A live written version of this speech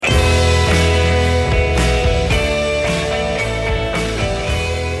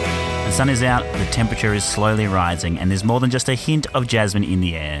sun is out, the temperature is slowly rising, and there's more than just a hint of jasmine in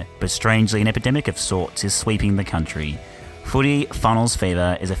the air, but strangely an epidemic of sorts is sweeping the country. Footy funnels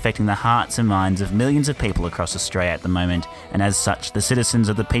fever is affecting the hearts and minds of millions of people across Australia at the moment, and as such, the citizens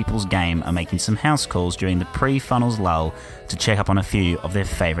of the People's Game are making some house calls during the pre-funnels lull to check up on a few of their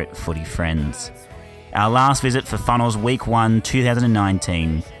favourite footy friends. Our last visit for Funnels Week 1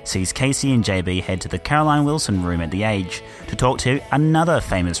 2019 sees Casey and JB head to the Caroline Wilson room at The Age to talk to another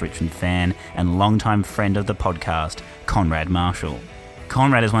famous Richmond fan and longtime friend of the podcast, Konrad Marshall.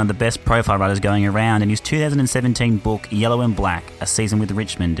 Konrad is one of the best profile writers going around, and his 2017 book Yellow and Black, A Season with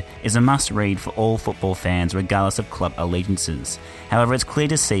Richmond, is a must-read for all football fans regardless of club allegiances. However, it's clear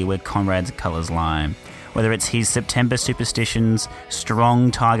to see where Konrad's colours lie. Whether it's his September superstitions,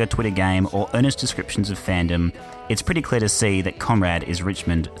 strong Tiger Twitter game, or earnest descriptions of fandom, it's pretty clear to see that Konrad is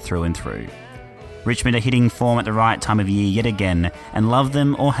Richmond through and through. Richmond are hitting form at the right time of year yet again, and love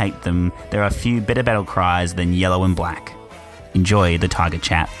them or hate them, there are few better battle cries than Yellow and Black. Enjoy the Tiger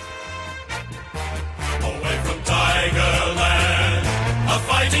Chat. Away from Tigerland, a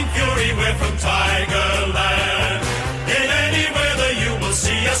fighting fury, we're from Tigerland. In any weather you will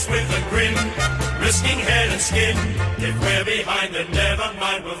see us with a grin, risking head and skin. If we're behind, then never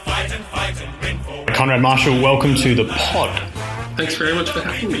mind, we'll fight and win for. Konrad Marshall, welcome to the pod. Thanks very much for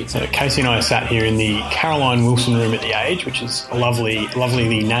having me. So Casey and I are sat here in the Caroline Wilson room at The Age, which is lovely,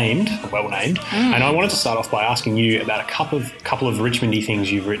 lovelyly named, well named. And I wanted to start off by asking you about a couple of Richmondy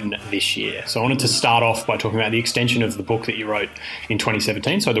things you've written this year. So I wanted to start off by talking about the extension of the book that you wrote in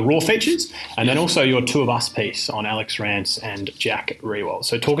 2017, so the Raw features, and then also your Two of Us piece on Alex Rance and Jack Riewoldt.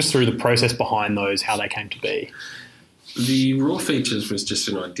 So talk us through the process behind those, how they came to be. The Raw features was just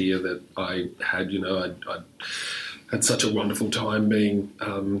an idea that I had. I had such a wonderful time being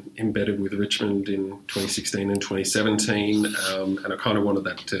embedded with Richmond in 2016 and 2017, and I kind of wanted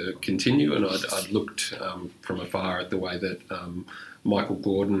that to continue, and I'd looked from afar at the way that Michael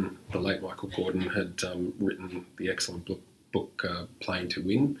Gordon, the late Michael Gordon, had written the excellent book Playing to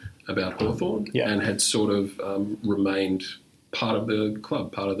Win about Hawthorn, and had sort of remained part of the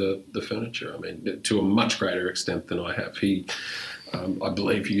club, part of the furniture. I mean, to a much greater extent than I have. He, I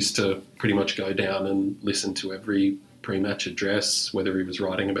believe, used to pretty much go down and listen to every pre-match address, whether he was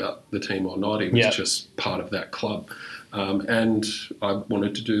writing about the team or not. He was just part of that club. And I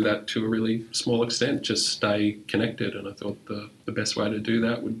wanted to do that to a really small extent, just stay connected. And I thought the best way to do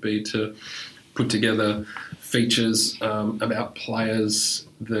that would be to put together features about players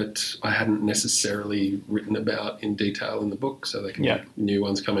that I hadn't necessarily written about in detail in the book, so there can be new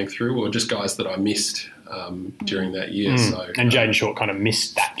ones coming through, or just guys that I missed during that year. So, and Jaden Short kind of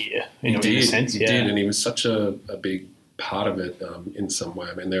missed that year in a sense. He did, and he was such a big part of it in some way.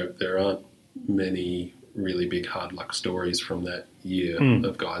 I mean, there aren't many really big hard luck stories from that year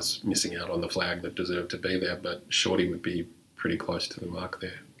of guys missing out on the flag that deserved to be there, but Shorty would be pretty close to the mark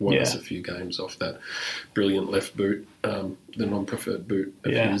there. Won us a few games off that brilliant left boot, the non-preferred boot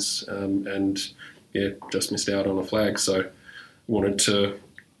of his, and just missed out on a flag. So wanted to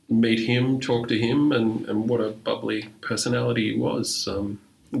meet him, talk to him, and what a bubbly personality he was.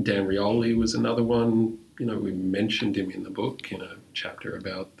 Dan Rioli was another one. You know, we mentioned him in the book in a chapter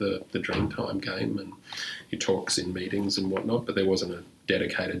about the Dreamtime game, and he talks in meetings and whatnot, but there wasn't a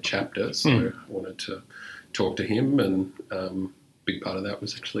dedicated chapter, so I wanted to talk to him, and big part of that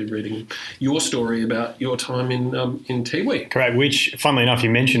was actually reading your story about your time in Tiwi. Correct, which, funnily enough, you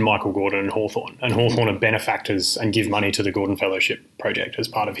mentioned Michael Gordon and Hawthorn are benefactors and give money to the Gordon Fellowship Project as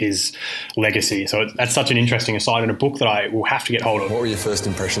part of his legacy. So that's such an interesting aside in a book that I will have to get hold of. What were your first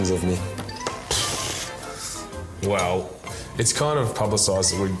impressions of me? Well, it's kind of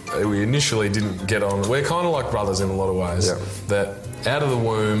publicised that we initially didn't get on. We're kind of like brothers in a lot of ways. Yep. That out of the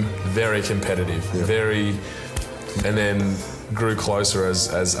womb, very competitive, and then grew closer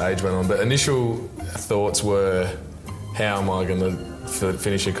as age went on. But initial thoughts were, how am I going to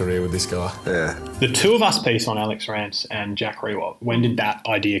finish a career with this guy? Yeah. The Two of Us piece on Alex Rance and Jack Riewoldt, when did that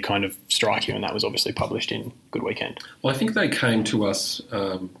idea kind of strike you? And that was obviously published in Good Weekend. Well, I think they came to us,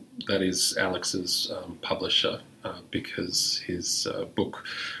 that is Alex's publisher, because his book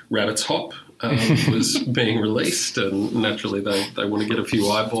Rabbit's Hop was being released, and naturally they want to get a few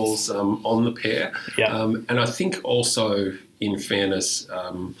eyeballs on the pair. And I think also, in fairness,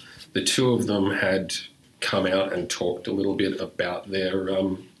 the two of them had come out and talked a little bit about their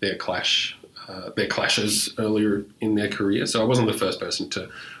clashes earlier in their career. So I wasn't the first person to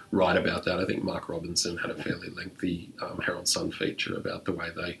write about that. I think Mark Robinson had a fairly lengthy Herald Sun feature about the way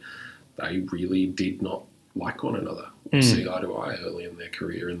they really did not like one another, see eye to eye early in their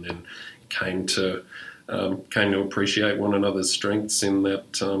career, and then came to appreciate one another's strengths in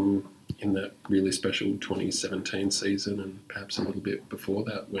that in that really special 2017 season, and perhaps a little bit before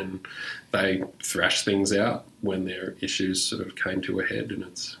that, when they thrashed things out when their issues sort of came to a head. And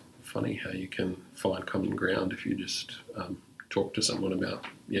it's funny how you can find common ground if you just talk to someone about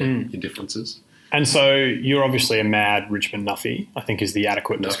your differences. And so you're obviously a mad Richmond Nuffy, I think is the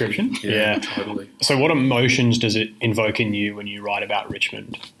adequate description. Yeah, totally. So what emotions does it invoke in you when you write about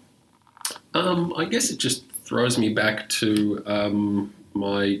Richmond? I guess it just throws me back to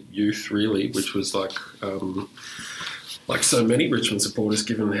my youth, really, which was like so many Richmond supporters,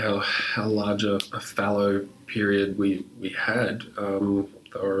 given how large a fallow period we had.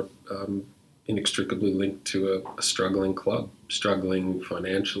 They were inextricably linked to a struggling club, struggling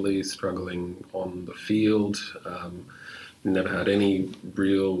financially, struggling on the field. Never had any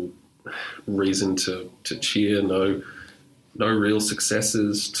real reason to cheer, no real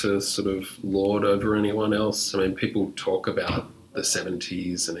successes to sort of lord over anyone else. I mean, people talk about the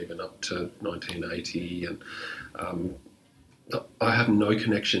 70s and even up to 1980, and I have no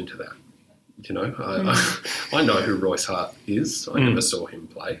connection to that. You know, I know who Royce Hart is. I never saw him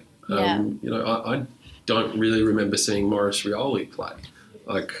play. You know, I don't really remember seeing Maurice Rioli play.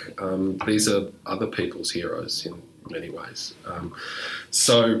 Like, these are other people's heroes in many ways.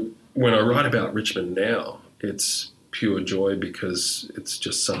 So when I write about Richmond now, it's pure joy because it's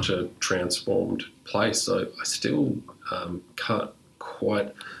just such a transformed place. I still can't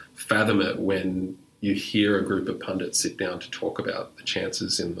quite fathom it when you hear a group of pundits sit down to talk about the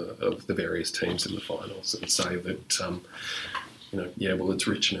chances of the various teams in the finals and say that, you know, yeah, well, it's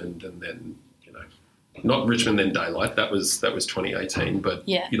Richmond, and then, you know, not Richmond then daylight. That was 2018, but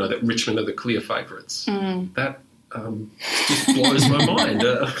you know, that Richmond are the clear favourites. That just blows my mind.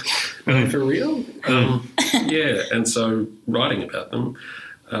 For real? Yeah, and so writing about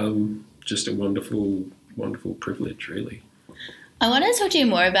them, just a wonderful, wonderful privilege, really. I want to talk to you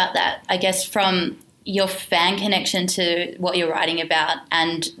more about that, I guess, from your fan connection to what you're writing about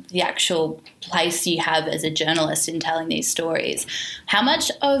and the actual place you have as a journalist in telling these stories. How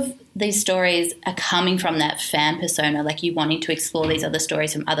much of these stories are coming from that fan persona, like you wanting to explore these other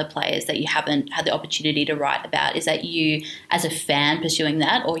stories from other players that you haven't had the opportunity to write about? Is that you as a fan pursuing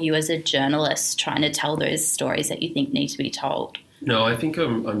that, or you as a journalist trying to tell those stories that you think need to be told? No, I think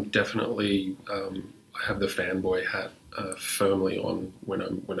I'm definitely I have the fanboy hat firmly on when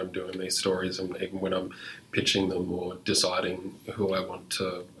I'm doing these stories, and even when I'm pitching them or deciding who I want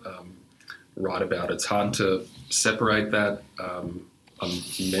to write about. It's hard to separate that. I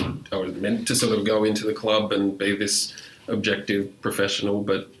was meant to sort of go into the club and be this objective professional,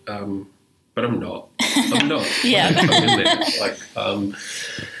 but I'm not. I'm not. Yeah. I'm in there.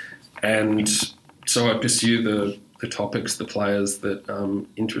 And so I pursue the topics, the players that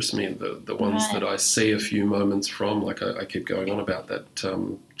interest me, the ones that I see a few moments from. Like I keep going on about that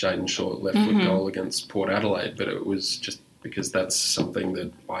Jayden Short left foot goal against Port Adelaide, but it was just because that's something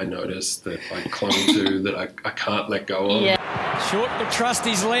that I noticed, that I clung to, that I can't let go of. Yeah. Short to trust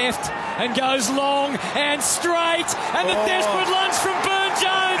his left and goes long and straight, and the desperate lunge from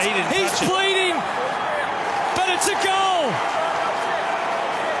Burne-Jones. He's pleading, but it's a goal.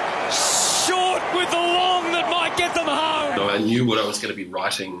 Short with the long that might get them home. I knew what I was going to be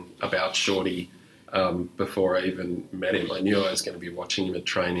writing about Shorty before I even met him. I knew I was going to be watching him at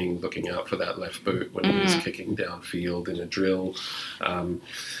training, looking out for that left boot when he was kicking downfield in a drill.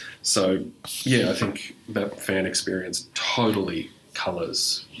 So, yeah, I think that fan experience totally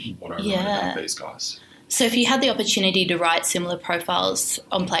colours what I write about these guys. So if you had the opportunity to write similar profiles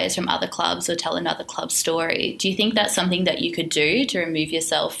on players from other clubs or tell another club's story, do you think that's something that you could do to remove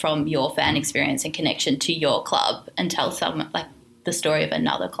yourself from your fan experience and connection to your club and tell someone like the story of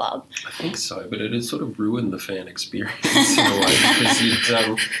another club? I think so, but it had sort of ruined the fan experience in a way, because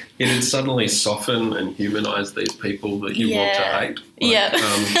it'd suddenly soften and humanise these people that you want to hate.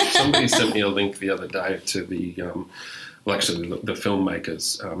 Somebody sent me a link the other day to the... Well, actually, the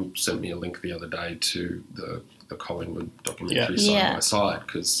filmmakers sent me a link the other day to the Collingwood documentary Side by Side,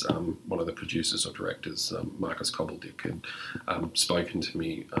 because one of the producers or directors, Marcus Cobbledick, had spoken to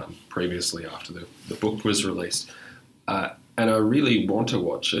me previously after the book was released. And I really want to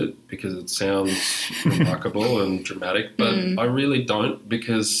watch it because it sounds remarkable and dramatic, but I really don't,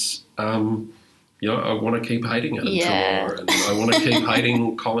 because... you know, I want to keep hating it until more, and I want to keep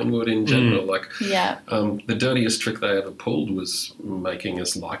hating Collingwood in general. The dirtiest trick they ever pulled was making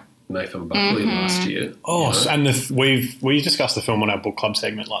us like Nathan Buckley last year. Oh, you know? And we discussed the film on our book club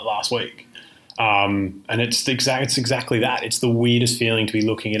segment like last week, and it's exactly that. It's the weirdest feeling to be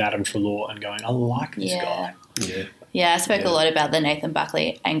looking at Adam Treloar and going, I like this guy. Yeah. Yeah, I spoke a lot about the Nathan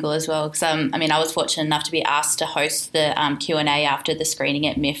Buckley angle as well because, I was fortunate enough to be asked to host the Q&A after the screening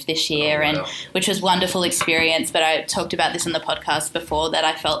at MIF this year, and which was a wonderful experience. But I talked about this on the podcast before that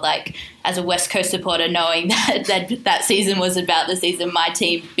I felt like as a West Coast supporter, knowing that season was about the season my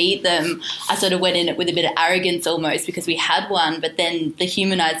team beat them, I sort of went in it with a bit of arrogance almost because we had won, but then the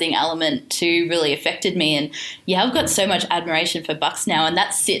humanising element too really affected me. And yeah, I've got so much admiration for Bucks now, and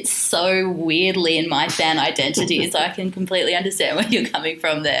that sits so weirdly in my fan identity, so I can completely understand where you're coming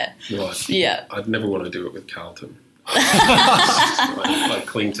from there. Right. Yeah. I'd never want to do it with Carlton. I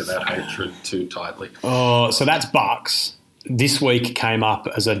cling to that hatred too tightly. Oh, so that's Bucks. This week came up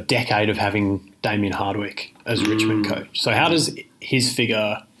as a decade of having Damien Hardwick as Richmond coach. So how does his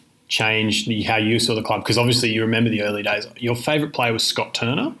figure change how you saw the club? Because obviously you remember the early days. Your favourite player was Scott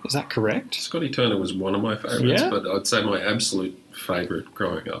Turner. Is that correct? Scotty Turner was one of my favourites, but I'd say my absolute favourite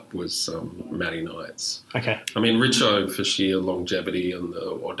growing up was Matty Knights. Okay. I mean, Richo for sheer longevity and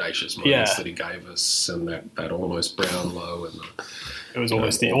the audacious moments that he gave us, and that almost Brownlow and it was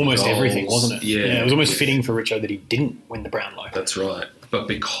almost everything, wasn't it? Yeah, it was almost fitting for Richo that he didn't win the Brownlow. That's right. But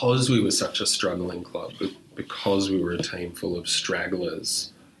because we were such a struggling club, because we were a team full of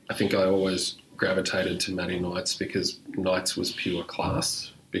stragglers, I think I always gravitated to Matty Knights because Knights was pure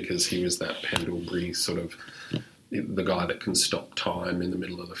class, because he was that Pendlebury sort of the guy that can stop time in the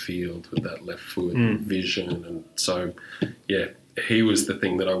middle of the field with that left foot vision. And so, he was the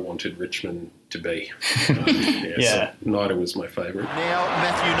thing that I wanted Richmond to be. So Knighter was my favourite. Now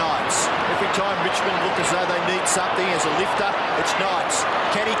Matthew Knights. Every time Richmond look as though they need something as a lifter, it's Knights.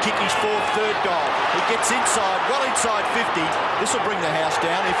 Can he kick his third goal? He gets inside, well inside 50. This will bring the house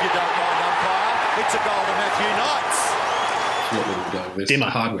down if you don't mind, umpire. It's a goal to Matthew Knights. What were we going with?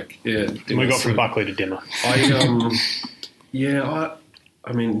 Dimmer. Hardwick. Yeah, Dimmer. We got from Buckley to Dimmer.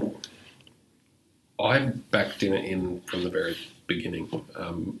 I backed Dimmer in from the very beginning.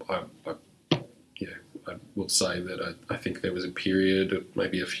 I will say that I think there was a period of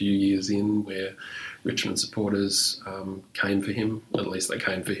maybe a few years in where Richmond supporters came for him. At least they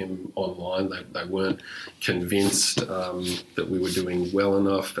came for him online. They weren't convinced that we were doing well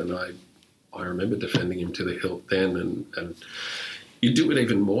enough, and I remember defending him to the hilt then, and you do it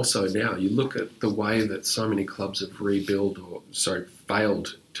even more so now. You look at the way that so many clubs have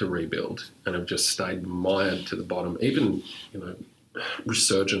failed to rebuild and have just stayed mired to the bottom. Even,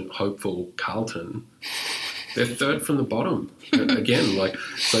 resurgent, hopeful Carlton, they're third from the bottom again.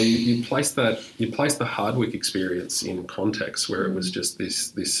 So you place the Hardwick experience in context where it was just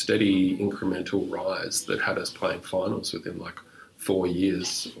this steady incremental rise that had us playing finals within 4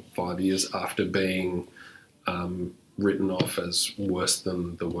 years, 5 years after being written off as worse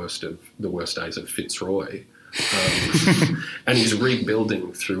than the worst days of Fitzroy. And he's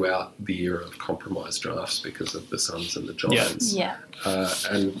rebuilding throughout the era of compromised drafts because of the Suns and the Giants. Yeah.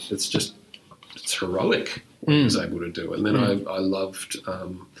 And it's heroic what he was able to do. And then I loved, I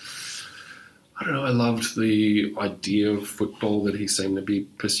loved the idea of football that he seemed to be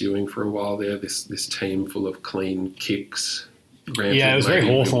pursuing for a while there, this team full of clean kicks. It was very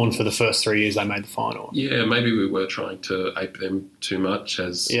Hawthorn for the first 3 years they made the final. Yeah, maybe we were trying to ape them too much,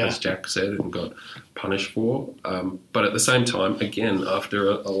 as Jack said, and got punished for. But at the same time, again, after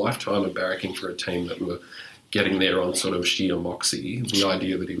a lifetime of barracking for a team that were getting there on sort of sheer moxie, the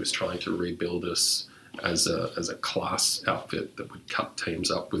idea that he was trying to rebuild us as a class outfit that would cut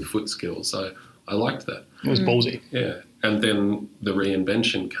teams up with foot skills, I liked that. It was ballsy. Yeah, and then the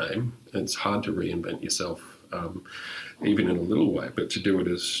reinvention came. It's hard to reinvent yourself, even in a little way, but to do it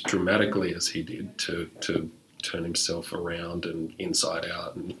as dramatically as he did, to turn himself around and inside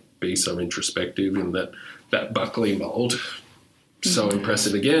out and be so introspective in that Buckley mould. So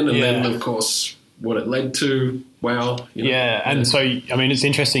impressive again. And then, of course, what it led to, wow. And so, it's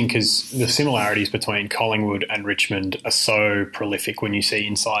interesting because the similarities between Collingwood and Richmond are so prolific when you see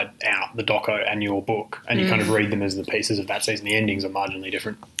Inside Out, the doco, and your book, and you kind of read them as the pieces of that season. The endings are marginally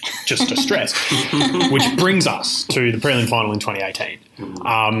different, just to stress, which brings us to the prelim final in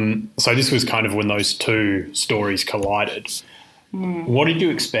 2018. So this was kind of when those two stories collided. What did you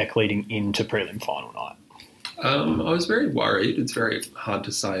expect leading into prelim final night? I was very worried. It's very hard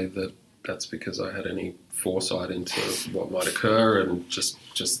to say that that's because I had any foresight into what might occur, and just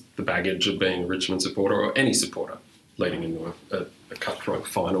the baggage of being a Richmond supporter, or any supporter leading into a cutthroat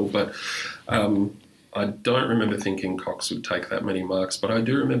final. But I don't remember thinking Cox would take that many marks, but I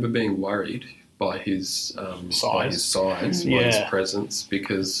do remember being worried by his size, by his presence,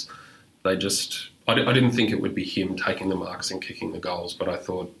 because I didn't think it would be him taking the marks and kicking the goals, but I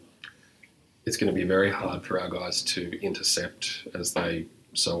thought it's going to be very hard for our guys to intercept, as they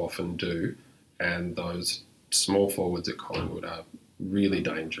so often do, and those small forwards at Collingwood are really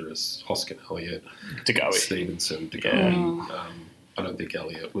dangerous. Hoskin Elliott, DeGoey. Stevenson, DeGoey. I don't think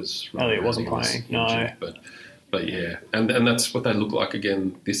Elliott was. Elliott wasn't playing. No, but yeah, and that's what they look like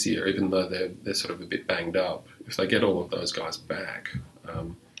again this year. Even though they're sort of a bit banged up, if they get all of those guys back, I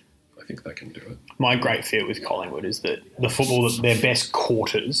think they can do it. My great fear with Collingwood is that the football, their best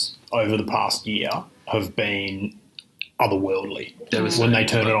quarters over the past year have been otherworldly. When they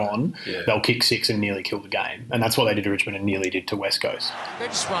turn it on, they'll kick six and nearly kill the game. And that's what they did to Richmond and nearly did to West Coast. They're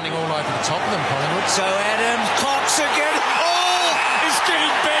just running all over the top of them, Collingwood. So Adams, Cox again. Oh, he's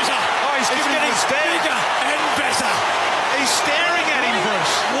getting better. Oh, he's getting bigger and better. He's staring at him,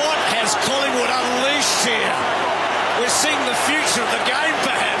 Bruce. What has Collingwood unleashed here? We're seeing the future of the game,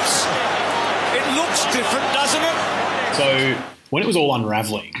 perhaps. It looks different, doesn't it? So when it was all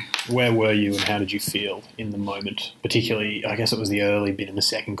unravelling, where were you and how did you feel in the moment? Particularly, I guess it was the early bit in the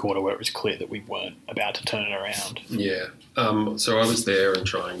second quarter where it was clear that we weren't about to turn it around. Yeah. So I was there and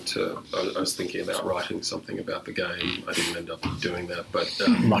I was thinking about writing something about the game. I didn't end up doing that, but...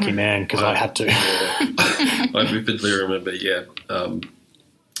 Lucky man, because I had to. I vividly remember,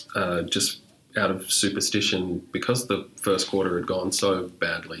 just out of superstition, because the first quarter had gone so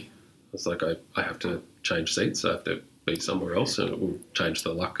badly, it's like I have to change seats. I have to be somewhere else, and it will change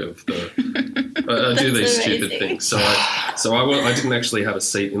the luck of the. I do these stupid things. So I didn't actually have a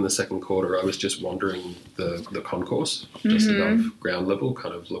seat in the second quarter. I was just wandering the concourse, just above ground level,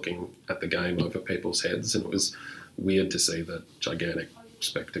 kind of looking at the game over people's heads, and it was weird to see the gigantic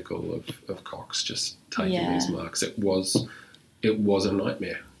spectacle of Cox just taking these marks. It was a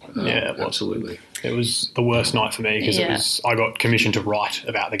nightmare. It was. Absolutely. It was the worst night for me because I got commissioned to write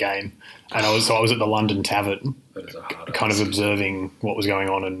about the game, and I was at the London Tavern, kind of observing what was going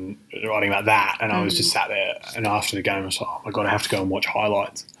on and writing about that. And I was just sat there, and after the game, I was like, "Oh my god, I have to go and watch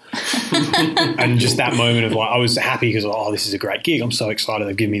highlights." And just that moment of I was happy because this is a great gig. I'm so excited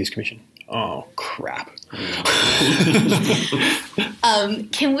they've given me this commission. Oh crap!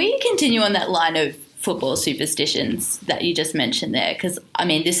 Can we continue on that line of football superstitions that you just mentioned there? Because, I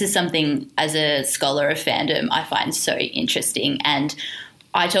mean, this is something as a scholar of fandom I find so interesting, and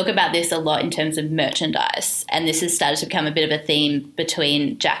I talk about this a lot in terms of merchandise, and this has started to become a bit of a theme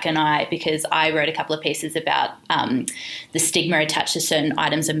between Jack and I because I wrote a couple of pieces about the stigma attached to certain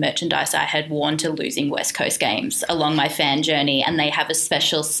items of merchandise I had worn to losing West Coast games along my fan journey, and they have a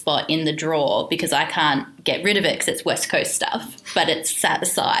special spot in the drawer because I can't get rid of it because it's West Coast stuff, but it's sat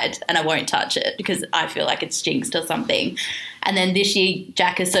aside and I won't touch it because I feel like it's jinxed or something. And then this year,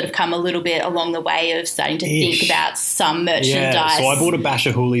 Jack has sort of come a little bit along the way of starting to think about some merchandise. Yeah, so I bought a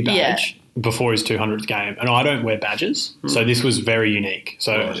Basher Hooley badge before his 200th game, and I don't wear badges, so this was very unique.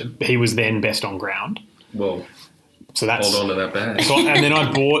 So he was then best on ground. Well, so that's, hold on to that badge. So, and then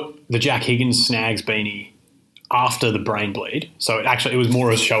I bought the Jack Higgins Snags beanie after the brain bleed, so it was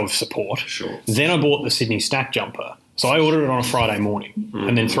more a show of support. Sure. Then I bought the Sydney Stack jumper. So I ordered it on a Friday morning,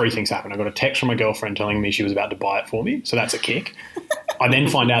 and then three things happened. I got a text from my girlfriend telling me she was about to buy it for me, so that's a kick. I then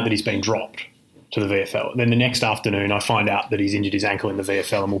find out that he's been dropped to the VFL. Then the next afternoon, I find out that he's injured his ankle in the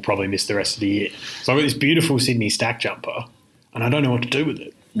VFL and will probably miss the rest of the year. So I've got this beautiful Sydney Stack jumper, and I don't know what to do with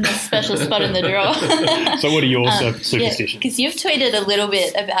it. A special spot in the drawer. So what are your superstitions? Because you've tweeted a little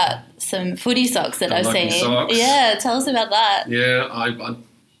bit about some footy socks that I've seen. Socks. Yeah, tell us about that. Yeah,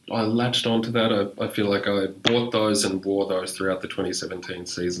 I latched onto that. I feel like I bought those and wore those throughout the 2017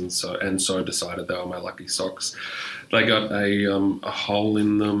 season, so decided they were my lucky socks. They got a hole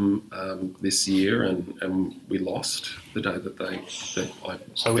in them this year, and we lost the day that I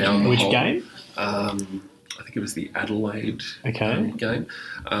found which the hole. game? I think it was the Adelaide game.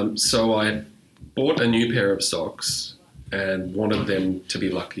 So I bought a new pair of socks and wanted them to be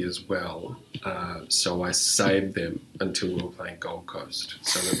lucky as well. So I saved them until we were playing Gold Coast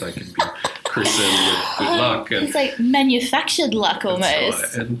so that they could be christened with good luck. And it's like manufactured luck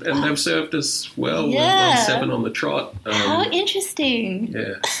almost. Right. And they've served us well. We won 7 on the trot. How interesting.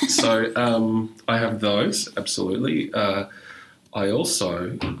 Yeah. So I have those, absolutely. I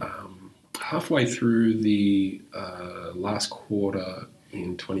also, halfway through the last quarter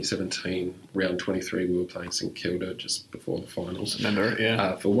in 2017, round 23, we were playing St Kilda just before the finals. Remember it,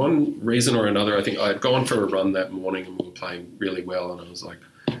 yeah. For one reason or another, I think I had gone for a run that morning and we were playing really well, and I was like,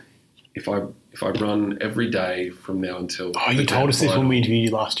 if I run every day from now until... Oh, you told us this when we interviewed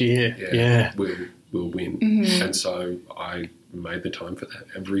you last year. Yeah. We'll win. Mm-hmm. And so I made the time for that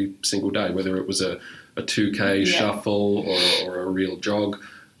every single day, whether it was a 2K shuffle or a real jog.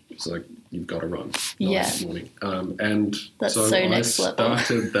 It's like, you've got to run this morning. And that's so next I level.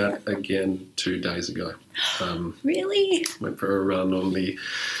 started that again 2 days ago. Really? Went for a run on the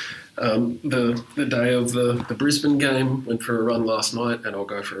The day of the Brisbane game, went for a run last night, and I'll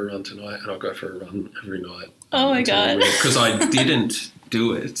go for a run tonight, and I'll go for a run every night. Oh my God. Because I didn't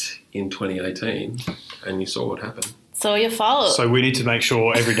do it in 2018, and you saw what happened. It's all your fault. So we need to make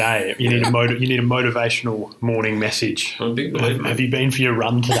sure every day you need a motivational morning message. I'm a big believer. Have you been for your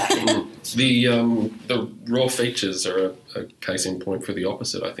run today? The raw features are a case in point for the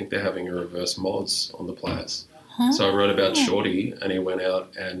opposite. I think they're having a reverse mods on the players. So I wrote about Shorty, and he went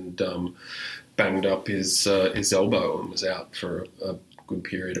out and banged up his elbow and was out for a good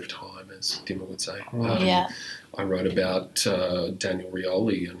period of time, as Dimmer would say. I wrote about Daniel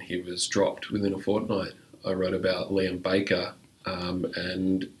Rioli, and he was dropped within a fortnight. I wrote about Liam Baker,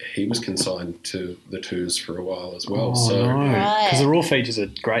 and he was consigned to the twos for a while as well. Because the raw features are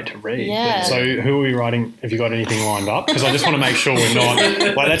great to read. Yeah. So who are we writing? Have you got anything lined up? Because I just want to make sure we're not...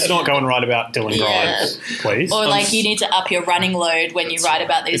 let's not go and write about Dylan Grimes, please. Or you need to up your running load when you write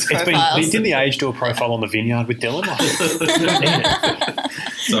about these profiles. Didn't the Age do a profile on the Vineyard with Dylan?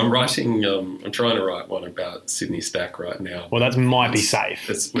 So I'm writing... I'm trying to write one about Sydney Stack right now. Well, that might be safe.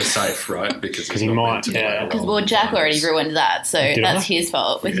 We're safe, right? Because he might... Because Jack already ruined that, so that's his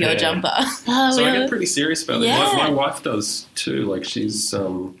fault with your jumper. So I get pretty serious about it. My wife does too. Like she's, has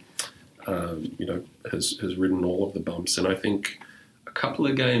ridden all of the bumps, and I think a couple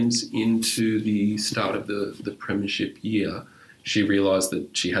of games into the start of the premiership year, she realised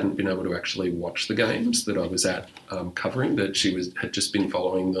that she hadn't been able to actually watch the games that I was at covering. That she had just been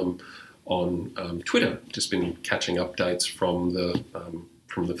following them on Twitter, just been catching updates from the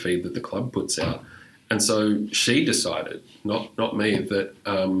feed that the club puts out. And so she decided, not me, that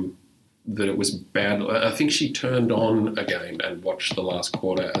it was bad. I think she turned on a game and watched the last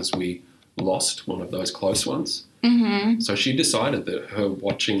quarter as we lost one of those close ones. Mm-hmm. So she decided that her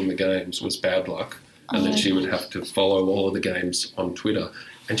watching the games was bad luck, and that she would have to follow all of the games on Twitter.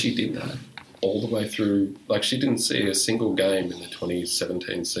 And she did that all the way through. Like, she didn't see a single game in the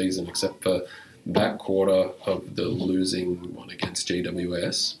 2017 season except for that quarter of the losing one against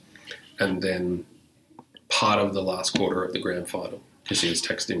GWS, and then part of the last quarter of the grand final, because she was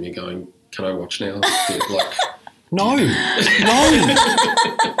texting me going, "Can I watch now?" No.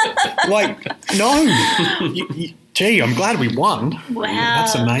 Gee, I'm glad we won. Wow.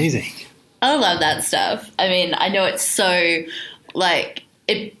 That's amazing. I love that stuff. I mean, I know it's so,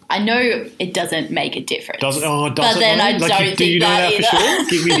 I know it doesn't make a difference. Does it? But then I don't think do you know that either. for sure?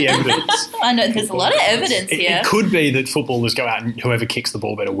 Give me the evidence. I know there's a lot of evidence here. It could be that footballers go out and whoever kicks the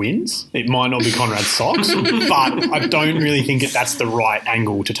ball better wins. It might not be Konrad's socks, but I don't really think that's the right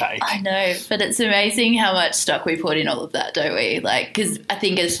angle to take. I know, but it's amazing how much stock we put in all of that, don't we? Because I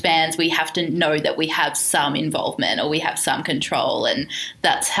think as fans we have to know that we have some involvement or we have some control, and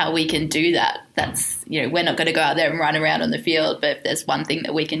that's how we can do that. That's, we're not going to go out there and run around on the field, but if there's one thing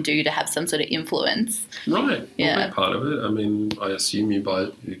that we can do to have some sort of influence. Right. Yeah. Well, we're part of it. I mean, I assume you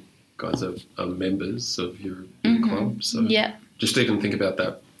guys are members of your club. So just even think about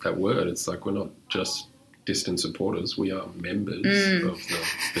that word. It's like we're not just distant supporters. We are members of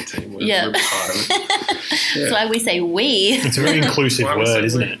the team. We're part of it. That's why we say we. It's a very inclusive word,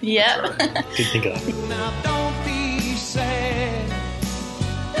 isn't it? Yeah. Right. Did think of that. Now don't be sad.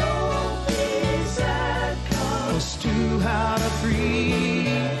 Don't be sad. 'Cause too hard to breathe,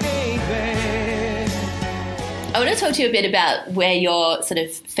 baby. I want to talk to you a bit about where your sort of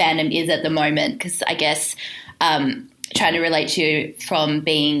fandom is at the moment, because I guess trying to relate to you from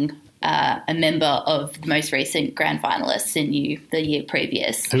being a member of the most recent grand finalists in the year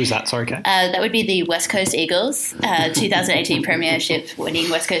previous. Who was that? Sorry, Kate. That would be the West Coast Eagles, 2018 Premiership winning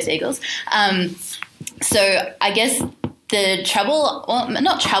West Coast Eagles. So I guess the trouble, well,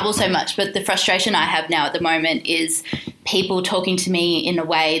 not trouble so much, but the frustration I have now at the moment is people talking to me in a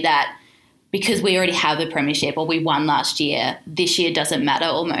way that because we already have a premiership or we won last year, this year doesn't matter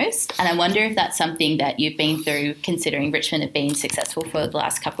almost. And I wonder if that's something that you've been through, considering Richmond have been successful for the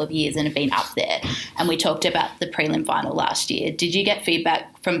last couple of years and have been up there. And we talked about the prelim final last year. Did you get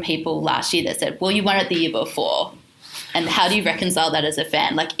feedback from people last year that said, well, you won it the year before? And how do you reconcile that as a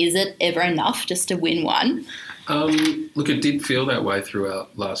fan? Like, is it ever enough just to win one? Look, it did feel that way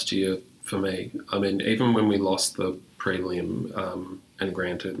throughout last year for me. I mean, even when we lost the prelim, and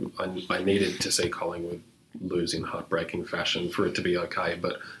granted, I needed to see Collingwood lose in heartbreaking fashion for it to be okay,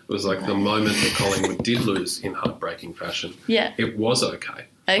 but it was like the moment that Collingwood did lose in heartbreaking fashion, it was okay.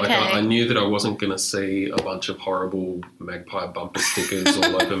 Like I knew that I wasn't going to see a bunch of horrible magpie bumper stickers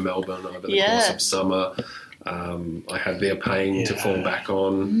all over Melbourne over the course of summer. I had their pain to fall back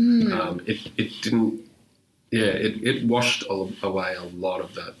on. It didn't... Yeah, it washed away a lot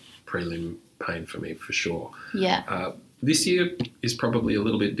of that prelim pain for me, for sure. Yeah. This year is probably a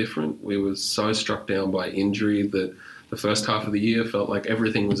little bit different. We were so struck down by injury that the first half of the year felt like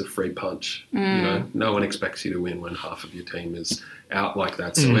everything was a free punch. You know, no one expects you to win when half of your team is out like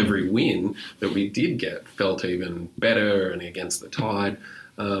that. So every win that we did get felt even better and against the tide.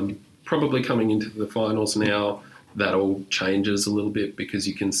 Probably coming into the finals now, that all changes a little bit because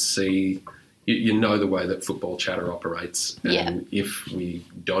you can see, you know the way that football chatter operates. And if we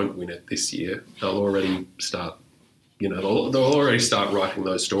don't win it this year, they'll already start, they'll already start writing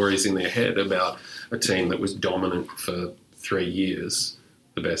those stories in their head about a team that was dominant for 3 years,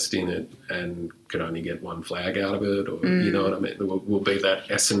 the best in it, and could only get one flag out of it, or you know what I mean? Will be that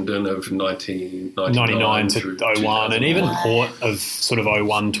Essendon of 1999 to 01, and even Port of sort of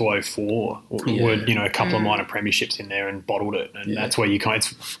 01 to 04 were, a couple of minor premierships in there and bottled it, and that's where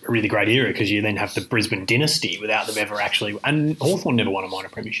it's a really great era because you then have the Brisbane dynasty without them ever actually, and Hawthorn never won a minor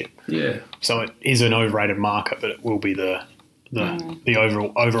premiership. Yeah. So it is an overrated market, but it will be the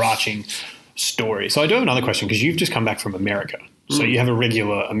overall overarching story. So I do have another question because you've just come back from America. So you have a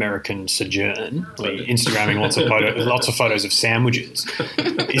regular American sojourn, Instagramming lots of photos of sandwiches.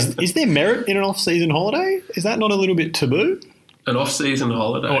 Is there merit in an off-season holiday? Is that not a little bit taboo? An off-season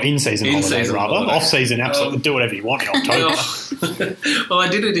holiday? Or in-season holiday, rather. Holiday. Off-season, absolutely. Do whatever you want in October. Well, I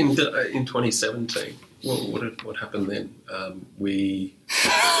did it in 2017. What happened then? We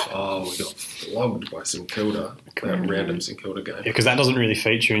got flogged by St Kilda, that random St Kilda game. Yeah, because that doesn't really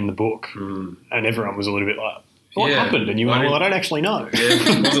feature in the book. And everyone was a little bit like, what happened? And you went, I don't actually know.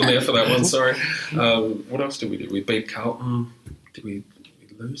 Yeah, wasn't there for that one, sorry. What else did we do? We beat Carlton. Did we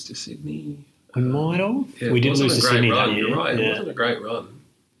lose to Sydney? We might have. Yeah, we did lose to Sydney that year. You're right, it wasn't a great run.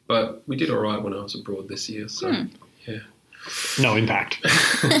 But we did all right when I was abroad this year, so yeah. No impact.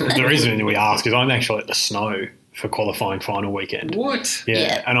 The reason we ask is I'm actually at the Snow for qualifying final weekend. What?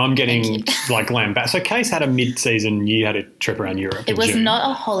 Yeah. And I'm getting lambasted. So Case had a mid-season, you had a trip around Europe. It was June.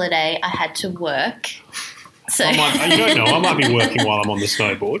 Not a holiday. I had to work. So you don't know. I might be working while I'm on the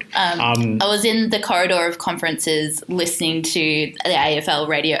snowboard. I was in the corridor of conferences listening to the AFL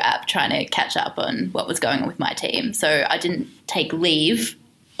radio app trying to catch up on what was going on with my team. So I didn't take leave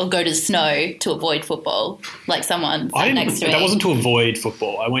or go to the Snow to avoid football like someone sat next to me. That wasn't to avoid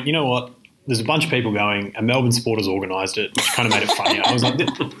football. I went, you know what? There's a bunch of people going, and Melbourne Supporters organised it, which kind of made it funny. I was like,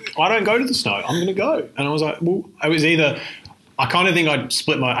 I don't go to the Snow. I'm going to go. And I was like, well, I was either... I kind of think I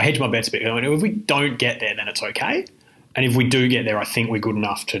hedged my bets a bit. I went, if we don't get there, then it's okay. And if we do get there, I think we're good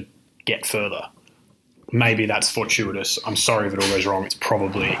enough to get further. Maybe that's fortuitous. I'm sorry if it all goes wrong. It's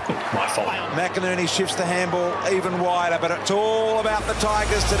probably my fault. McInerney shifts the handball even wider, but it's all about the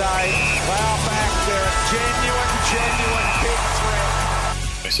Tigers today. Wow, back. They're a genuine big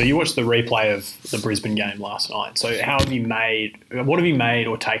threat. So you watched the replay of the Brisbane game last night. So what have you made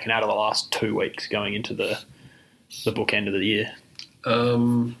or taken out of the last 2 weeks going into the bookend of the year?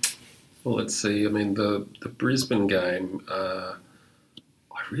 Well, let's see. I mean, the Brisbane game, I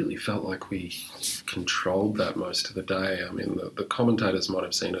really felt like we controlled that most of the day. I mean, the commentators might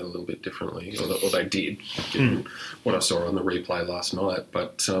have seen it a little bit differently, or they did, given what I saw on the replay last night.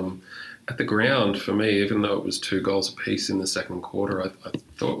 But at the ground, for me, even though it was 2 goals apiece in the second quarter, I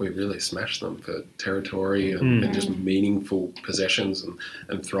thought we really smashed them for territory and just meaningful possessions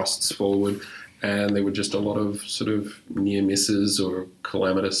and thrusts forward. And there were just a lot of sort of near misses or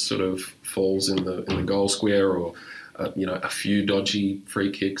calamitous sort of falls in the goal square, or a few dodgy free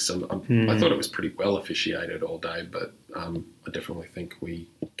kicks. I thought it was pretty well officiated all day, but I definitely think we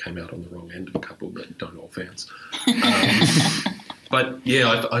came out on the wrong end of a couple, but don't all fans. But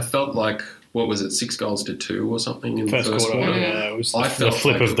yeah, I felt like, what was it, 6 goals to 2 or something in the first quarter? Yeah, it was the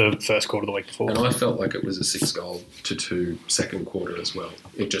flip of the first quarter the week before. And I felt like it was a 6 goal to 2 second quarter as well.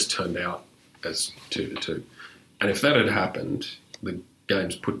 It just turned out as 2-2. And if that had happened, the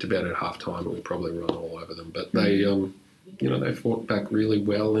game's put to bed at half-time and we'd probably run all over them. But they, they fought back really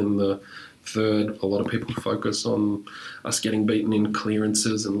well in the third. A lot of people focus on us getting beaten in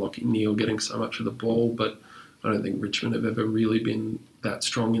clearances and Lachie Neale getting so much of the ball, but I don't think Richmond have ever really been that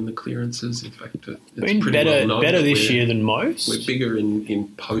strong in the clearances. In fact, it's been pretty well known better this year than most. We're bigger in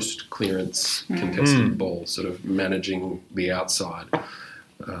post-clearance contested ball, sort of managing the outside.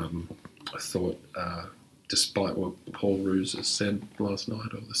 I thought, despite what Paul Roos has said last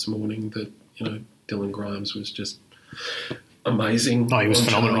night or this morning, that Dylan Grimes was just amazing. No, he was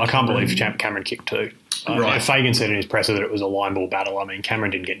phenomenal. I can't believe Cameron kicked 2. Right. Fagan said in his presser that it was a line ball battle. I mean, Cameron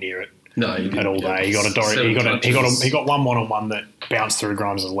didn't get near it. No, he didn't at all day. He got one one-on-one that bounced through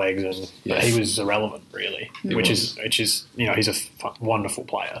Grimes' legs, and he was irrelevant, really. Which is he's a wonderful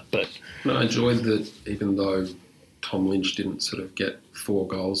player. But no, I enjoyed that, even though Tom Lynch didn't sort of get 4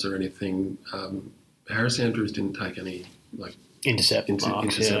 goals or anything, Harris Andrews didn't take any intercept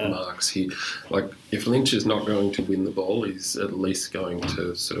marks. He if Lynch is not going to win the ball, he's at least going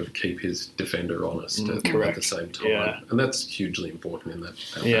to sort of keep his defender honest at the same time, and that's hugely important in that.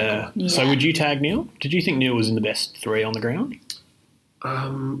 So would you tag Neil? Did you think Neil was in the best 3 on the ground?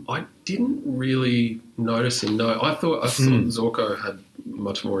 I didn't really notice him. No, I thought Zorko had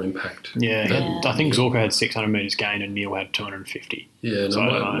much more impact. I think Zorko had 600 metres gained and Neil had 250. Yeah,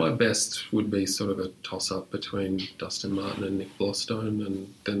 no, my best would be sort of a toss-up between Dustin Martin and Nick Blostone,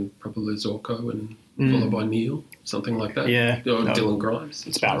 and then probably Zorko and followed by Neil, something like that. Yeah. Or Dylan Grimes.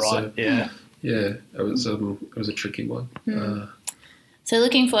 It's about right, so, Yeah, it was a tricky one. So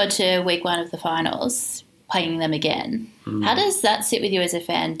looking forward to week 1 of the finals, playing them again. How does that sit with you as a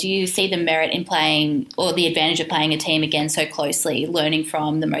fan? Do you see the merit in playing, or the advantage of playing a team again so closely, learning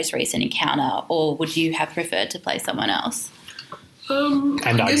from the most recent encounter, or would you have preferred to play someone else?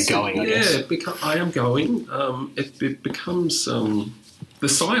 And are you going, I guess? Yeah, I am going. It becomes... the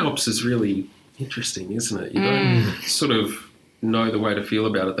psyops is really interesting, isn't it? You don't sort of know the way to feel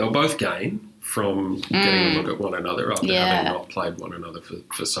about it. They'll both gain from getting a look at one another after having not played one another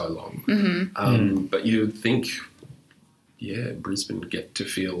for so long. But you would think, Brisbane get to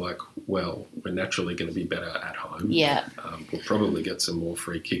feel like, well, we're naturally going to be better at home. Yeah. We'll probably get some more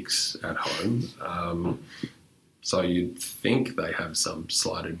free kicks at home. So you'd think they have some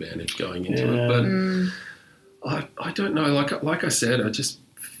slight advantage going into it. But I don't know. Like I said, I just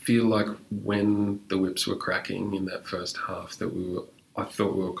feel like when the whips were cracking in that first half that I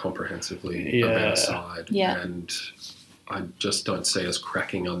thought we were comprehensively a better side. Yeah. And I just don't see us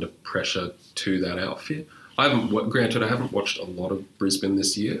cracking under pressure to that outfit. Granted, I haven't watched a lot of Brisbane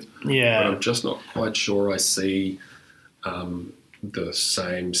this year. Yeah. But I'm just not quite sure I see the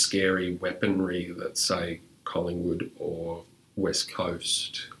same scary weaponry that, say, Collingwood or West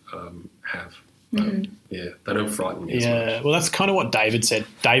Coast have. They don't frighten me as much. Well, that's kind of what David said.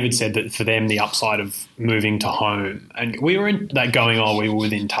 David said that for them, the upside of moving to home, and we were in that going, we were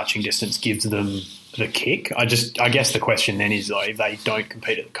within touching distance, gives them the kick. I guess the question then is, if they don't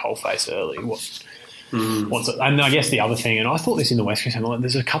compete at the coalface early, what's it? And I guess the other thing, and I thought this in the West Coast,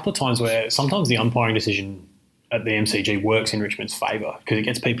 there's a couple of times where sometimes the umpiring decision at the MCG works in Richmond's favour because it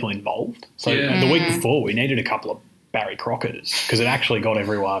gets people involved. So the week before, we needed a couple of Barry Crockers because it actually got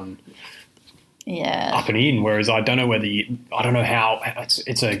everyone up and in, whereas I don't know how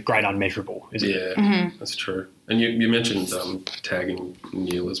it's a great unmeasurable, isn't it? That's true. And you mentioned tagging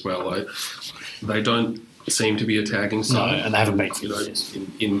Neil as well. They don't seem to be a tagging side. No, and they haven't been.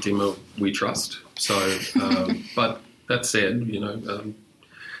 In Dimmer we trust. So, but that said,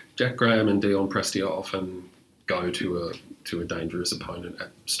 Jack Graham and Dion Prestia often go to a dangerous opponent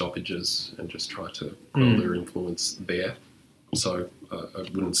at stoppages and just try to quell their influence there. So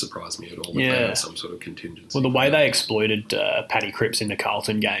it wouldn't surprise me at all if they had some sort of contingency. Well, the way they exploited Paddy Cripps in the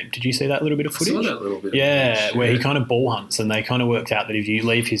Carlton game, did you see that little bit of footage? I saw that little bit. Where he kind of ball hunts, and they kind of worked out that if you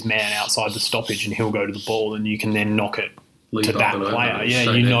leave his man outside the stoppage and he'll go to the ball, and you can then knock it to that player.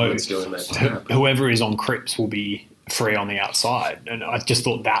 Whoever is on Cripps will be free on the outside. And I just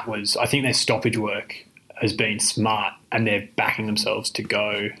thought I think their stoppage work has been smart, and they're backing themselves to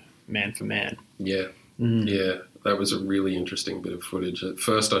go man for man. Yeah. Yeah. That was a really interesting bit of footage. At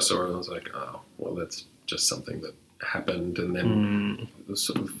first I saw it and I was like, oh, well, that's just something that happened. And then it was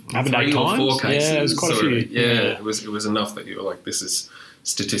sort of 3 or 4 cases. Yeah, it was quite a few. It was enough that you were like, this is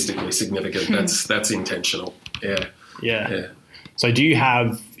statistically significant. That's intentional. Yeah. So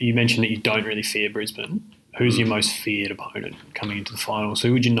you mentioned that you don't really fear Brisbane. Who's your most feared opponent coming into the finals?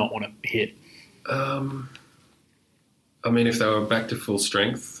 Who would you not want to hit? I mean, if they were back to full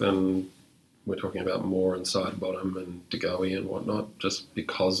strength, and we're talking about Moore and side bottom and De Goey and whatnot, just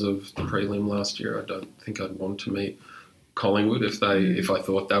because of the prelim last year, I don't think I'd want to meet Collingwood if I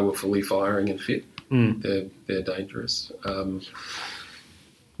thought they were fully firing and fit. They're dangerous.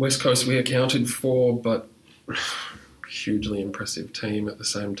 West Coast we accounted for, but hugely impressive team at the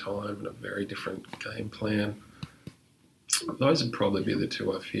same time and a very different game plan. Those would probably be the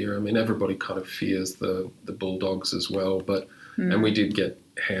two I fear. I mean, everybody kind of fears the Bulldogs as well, but and we did get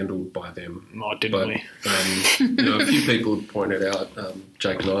handled by them. Oh, didn't we? A few people have pointed out,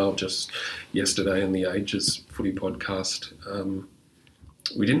 Jake Nile just yesterday in the Ages Footy podcast,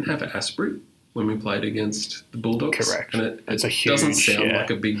 we didn't have Asprey when we played against the Bulldogs. Correct. And it doesn't sound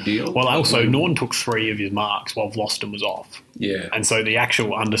like a big deal. Well, also, Norton took 3 of his marks while Vlosten was off. Yeah. And so the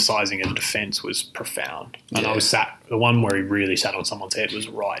actual undersizing of defence was profound. And I was the one where he really sat on someone's head was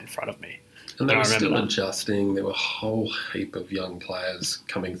right in front of me. And they were still adjusting. There were a whole heap of young players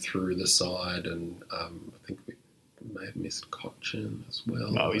coming through the side, and I think may have missed Cochin as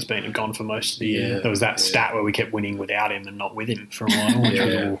well. No, he's been gone for most of the year. Yeah, There was that stat where we kept winning without him and not with him for a while, which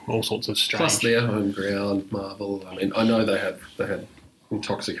was all sorts of strange. Plus their home ground, Marvel. I mean, I know they had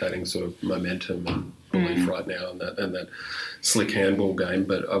intoxicating sort of momentum and belief right now in that slick handball game,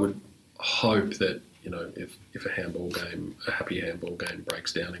 but I would hope that, you know, if a happy handball game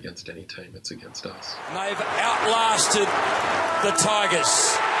breaks down against any team, it's against us. And they've outlasted the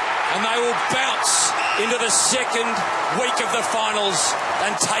Tigers, and they will bounce into the second week of the finals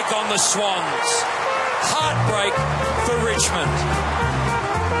and take on the Swans. Heartbreak for Richmond.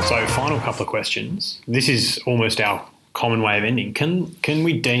 So, final couple of questions. This is almost our common way of ending. Can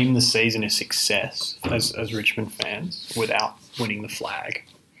we deem the season a success as Richmond fans without winning the flag?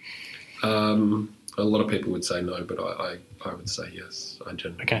 A lot of people would say no, but I would say yes. I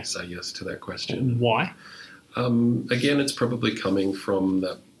generally say yes to that question. Why? Again, it's probably coming from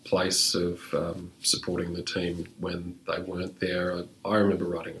that place of supporting the team when they weren't there. I remember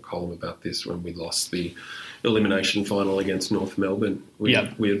writing a column about this when we lost the elimination final against North Melbourne. We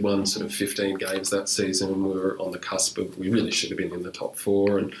had won sort of 15 games that season. We were on the cusp of, we really should have been in the top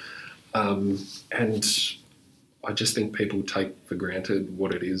four. And I just think people take for granted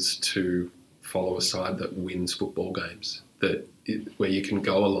what it is to follow a side that wins football games, where you can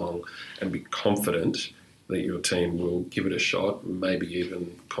go along and be confident that your team will give it a shot, maybe even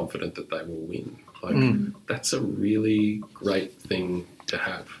confident that they will win. That's a really great thing to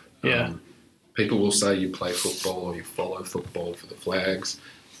have. Yeah. People will say you play football or you follow football for the flags,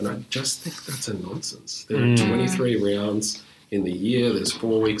 and I just think that's a nonsense. There are 23 rounds in the year, there's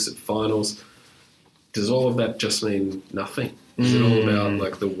 4 weeks at finals. Does all of that just mean nothing? Is it all about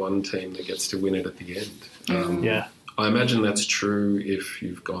like the one team that gets to win it at the end? I imagine that's true if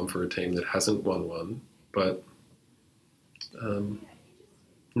you've gone for a team that hasn't won one. But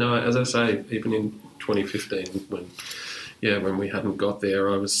no, as I say, even in 2015, when we hadn't got there,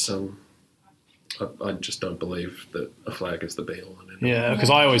 I was I just don't believe that a flag is the be all and end all. Yeah, because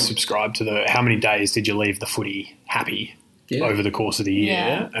I always subscribe to how many days did you leave the footy happy over the course of the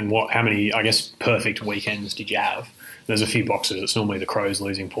year, and how many, I guess, perfect weekends did you have? There's a few boxes. It's normally the Crows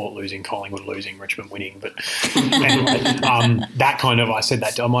losing, Port losing, Collingwood losing, Richmond winning. But anyway, that kind of,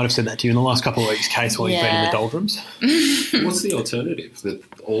 I might have said that to you in the last couple of weeks, Case, while you've been in the doldrums. What's the alternative? That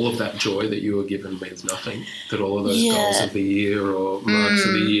all of that joy that you were given means nothing? That all of those goals of the year or marks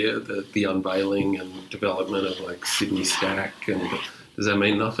of the year, the unveiling and development of like Sydney Stack, and does that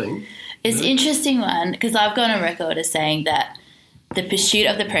mean nothing? It's an interesting one, because I've gone on record as saying that the pursuit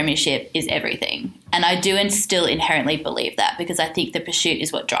of the premiership is everything. And I do and still inherently believe that, because I think the pursuit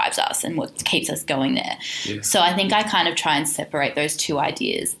is what drives us and what keeps us going there. Yeah. So I think I kind of try and separate those two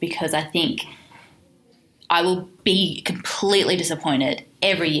ideas, because I think I will be completely disappointed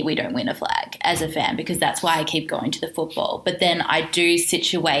every year we don't win a flag as a fan, because that's why I keep going to the football. But then I do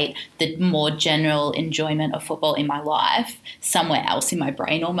situate the more general enjoyment of football in my life somewhere else in my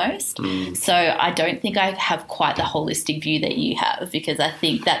brain almost. So I don't think I have quite the holistic view that you have, because I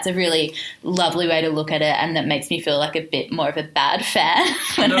think that's a really lovely way to look at it, and that makes me feel like a bit more of a bad fan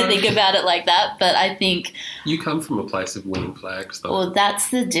when I think about it like that. But I think... You come from a place of winning flags, though. Well, that's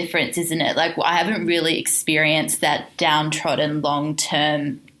the difference, isn't it? Like, I haven't really experienced that downtrodden long-term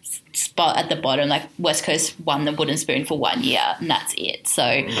spot at the bottom. Like, West Coast won the wooden spoon for 1 year, and that's it. So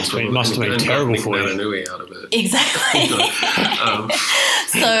it must have been terrible for you. Out of it. Exactly.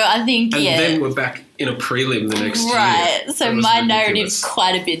 So I think, and then we're back in a prelim the next year. Right. So my narrative's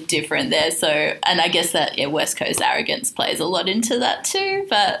quite a bit different there. So, and I guess that West Coast arrogance plays a lot into that too.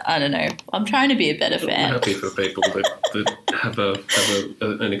 But I don't know. I'm trying to be a better fan. I'm happy for people that have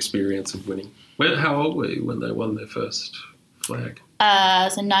an experience of winning. How old were you when they won their first flag?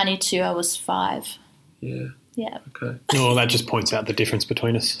 So 92, I was 5. Yeah. Yeah. Okay. Well, that just points out the difference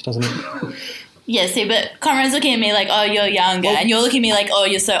between us, doesn't it? Yeah, see, but Konrad's looking at me like, oh, you're younger, and you're looking at me like, oh,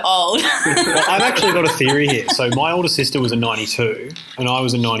 you're so old. Well, I've actually got a theory here. So my older sister was a 92 and I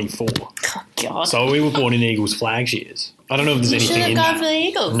was a 94. Oh, God. So we were born in Eagles flags years. I don't know if there's anything in that. You should have gone for the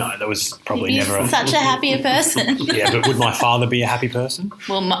Eagles. No, there was probably You'd be never such a happier person. Yeah, but would my father be a happy person?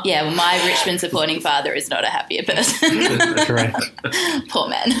 Well, my Richmond supporting father is not a happier person. Correct. Poor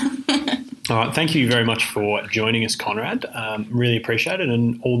man. All right, thank you very much for joining us, Konrad. Really appreciate it,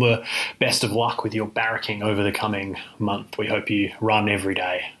 and all the best of luck with your barracking over the coming month. We hope you run every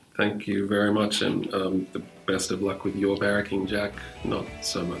day. Thank you very much, and the best of luck with your barracking, Jack. Not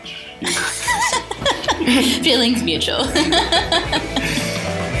so much you. Feelings mutual.